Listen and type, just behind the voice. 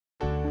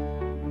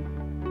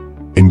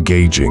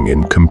Engaging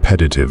in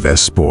competitive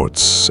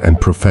esports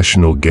and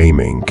professional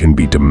gaming can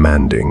be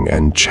demanding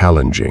and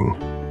challenging,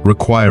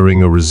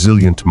 requiring a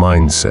resilient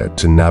mindset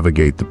to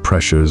navigate the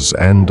pressures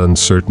and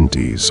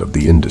uncertainties of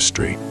the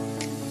industry.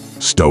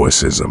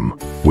 Stoicism,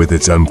 with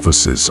its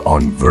emphasis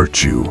on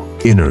virtue,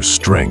 inner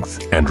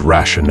strength, and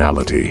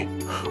rationality,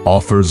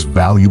 offers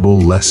valuable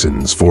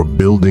lessons for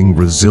building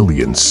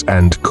resilience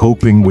and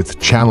coping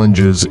with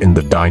challenges in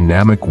the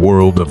dynamic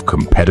world of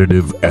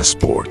competitive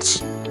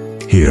esports.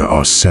 Here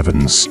are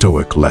 7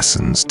 Stoic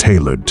lessons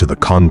tailored to the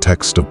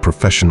context of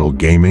professional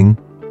gaming.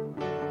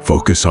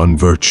 Focus on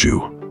virtue,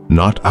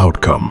 not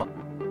outcome.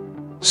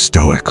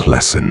 Stoic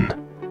lesson: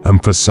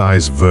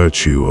 emphasize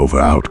virtue over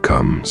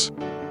outcomes.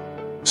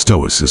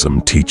 Stoicism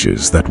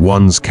teaches that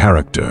one's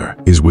character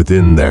is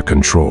within their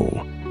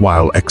control,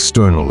 while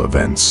external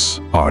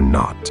events are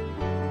not.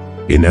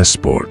 In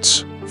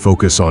esports,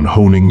 focus on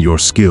honing your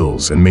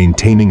skills and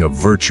maintaining a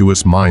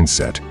virtuous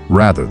mindset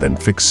rather than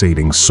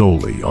fixating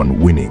solely on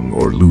winning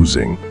or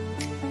losing.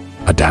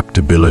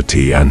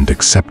 Adaptability and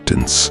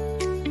acceptance.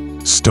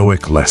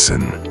 Stoic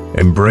lesson: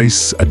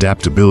 embrace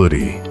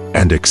adaptability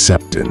and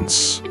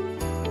acceptance.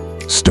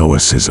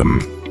 Stoicism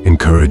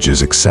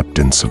encourages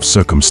acceptance of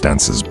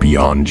circumstances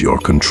beyond your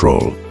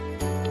control.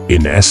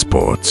 In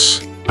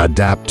esports,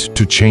 adapt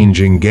to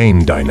changing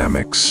game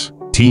dynamics,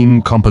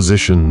 team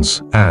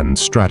compositions, and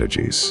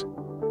strategies.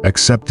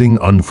 Accepting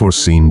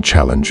unforeseen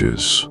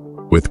challenges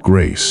with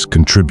grace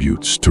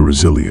contributes to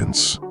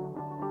resilience.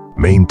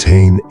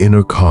 Maintain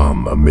inner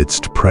calm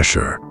amidst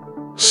pressure.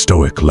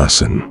 Stoic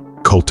lesson: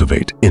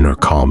 cultivate inner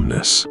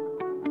calmness.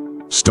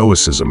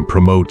 Stoicism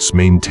promotes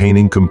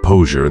maintaining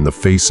composure in the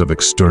face of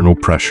external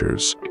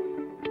pressures.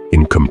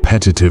 In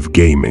competitive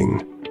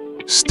gaming,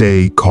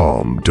 stay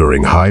calm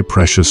during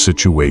high-pressure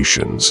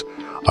situations,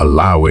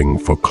 allowing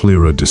for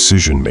clearer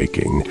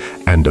decision-making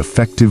and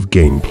effective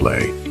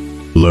gameplay.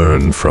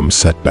 Learn from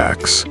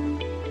setbacks.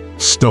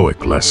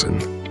 Stoic lesson: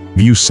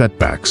 view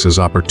setbacks as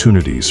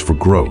opportunities for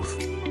growth.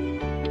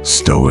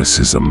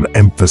 Stoicism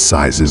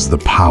emphasizes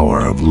the power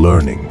of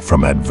learning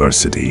from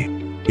adversity.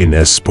 In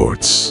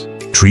esports,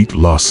 treat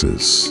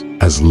losses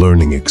as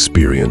learning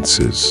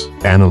experiences,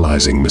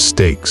 analyzing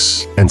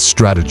mistakes and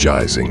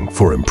strategizing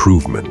for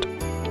improvement.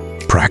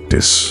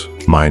 Practice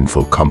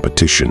mindful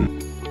competition.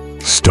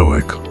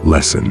 Stoic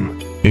lesson: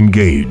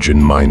 engage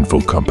in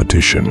mindful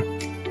competition.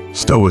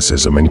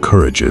 Stoicism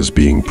encourages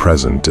being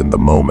present in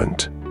the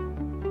moment.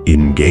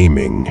 In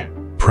gaming,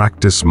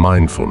 practice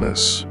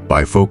mindfulness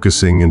by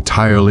focusing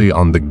entirely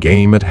on the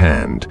game at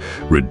hand,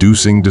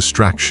 reducing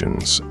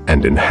distractions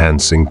and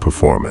enhancing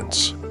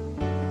performance.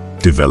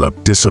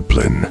 Develop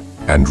discipline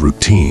and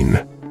routine.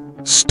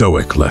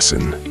 Stoic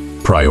lesson: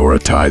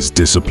 prioritize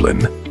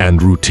discipline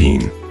and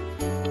routine.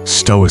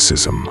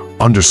 Stoicism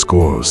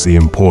underscores the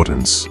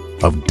importance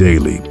of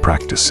daily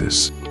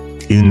practices.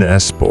 In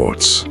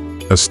esports,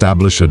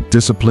 establish a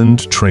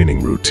disciplined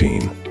training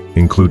routine,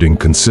 including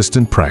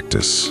consistent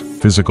practice,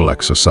 physical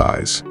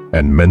exercise,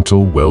 and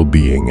mental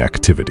well-being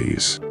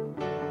activities.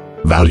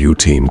 Value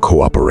team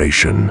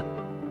cooperation.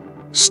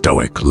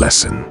 Stoic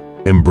lesson: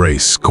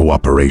 embrace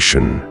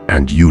cooperation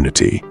and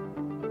unity.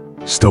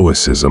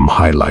 Stoicism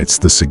highlights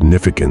the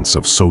significance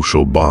of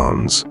social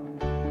bonds.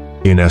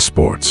 In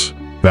esports,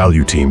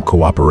 value team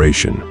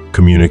cooperation,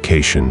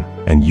 communication,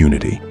 and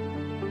unity.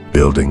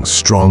 Building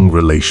strong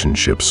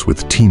relationships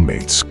with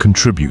teammates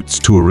contributes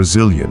to a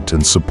resilient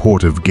and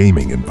supportive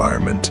gaming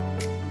environment.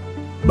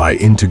 By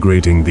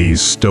integrating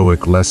these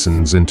Stoic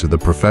lessons into the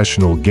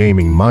professional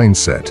gaming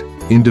mindset,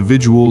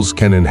 individuals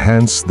can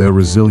enhance their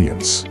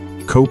resilience,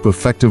 cope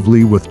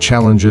effectively with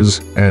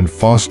challenges, and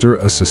foster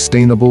a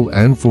sustainable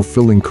and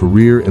fulfilling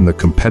career in the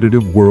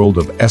competitive world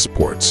of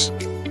esports.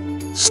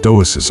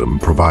 Stoicism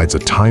provides a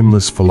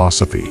timeless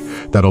philosophy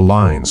that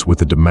aligns with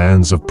the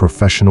demands of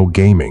professional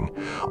gaming,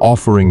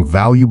 offering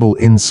valuable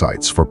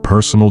insights for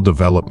personal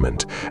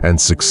development and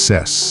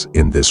success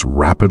in this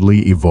rapidly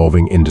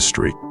evolving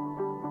industry.